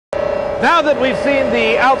Now that we've seen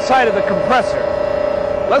the outside of the compressor,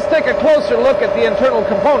 let's take a closer look at the internal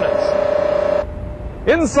components.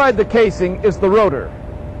 Inside the casing is the rotor.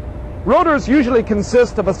 Rotors usually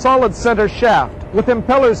consist of a solid center shaft with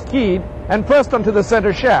impellers keyed and pressed onto the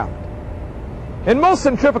center shaft. In most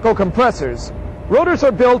centrifugal compressors, rotors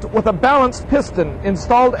are built with a balanced piston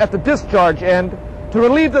installed at the discharge end to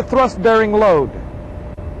relieve the thrust-bearing load.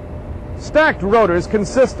 Stacked rotors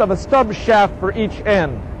consist of a stub shaft for each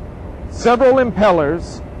end, several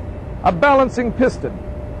impellers, a balancing piston,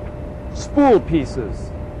 spool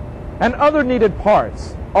pieces, and other needed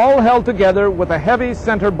parts, all held together with a heavy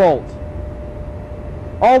center bolt.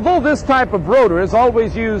 Although this type of rotor is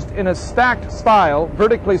always used in a stacked style,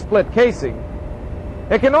 vertically split casing,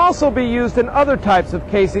 it can also be used in other types of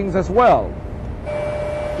casings as well.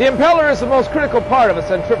 The impeller is the most critical part of a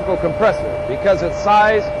centrifugal compressor because its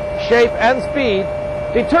size, shape, and speed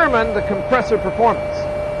determine the compressor performance.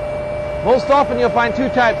 Most often you'll find two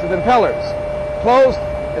types of impellers, closed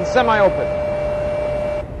and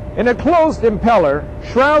semi-open. In a closed impeller,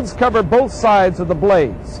 shrouds cover both sides of the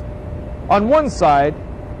blades. On one side,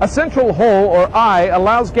 a central hole or eye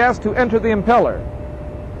allows gas to enter the impeller.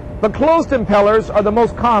 The closed impellers are the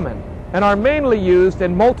most common and are mainly used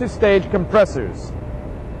in multi-stage compressors.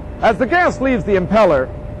 As the gas leaves the impeller,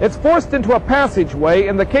 it's forced into a passageway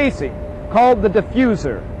in the casing called the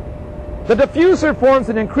diffuser. The diffuser forms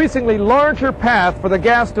an increasingly larger path for the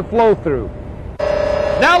gas to flow through.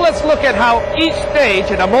 Now let's look at how each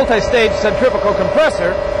stage in a multi-stage centrifugal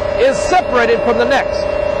compressor is separated from the next.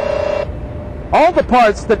 All the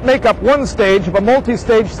parts that make up one stage of a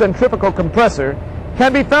multi-stage centrifugal compressor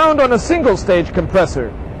can be found on a single-stage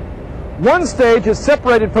compressor. One stage is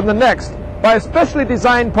separated from the next by a specially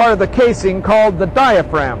designed part of the casing called the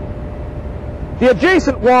diaphragm. The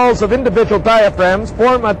adjacent walls of individual diaphragms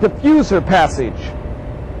form a diffuser passage.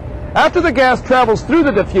 After the gas travels through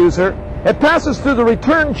the diffuser, it passes through the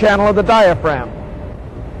return channel of the diaphragm.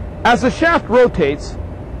 As the shaft rotates,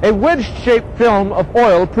 a wedge-shaped film of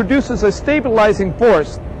oil produces a stabilizing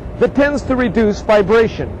force that tends to reduce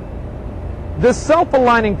vibration. This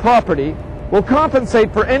self-aligning property will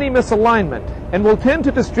compensate for any misalignment and will tend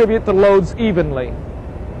to distribute the loads evenly.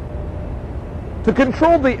 To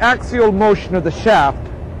control the axial motion of the shaft,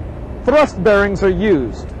 thrust bearings are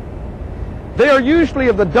used. They are usually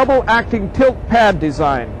of the double-acting tilt pad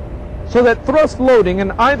design, so that thrust loading in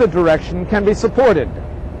either direction can be supported.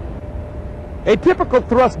 A typical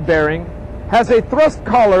thrust bearing has a thrust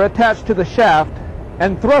collar attached to the shaft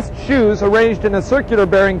and thrust shoes arranged in a circular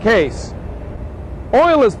bearing case.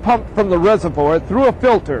 Oil is pumped from the reservoir through a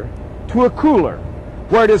filter to a cooler,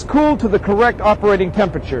 where it is cooled to the correct operating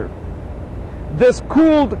temperature. This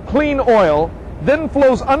cooled, clean oil then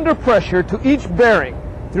flows under pressure to each bearing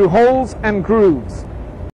through holes and grooves.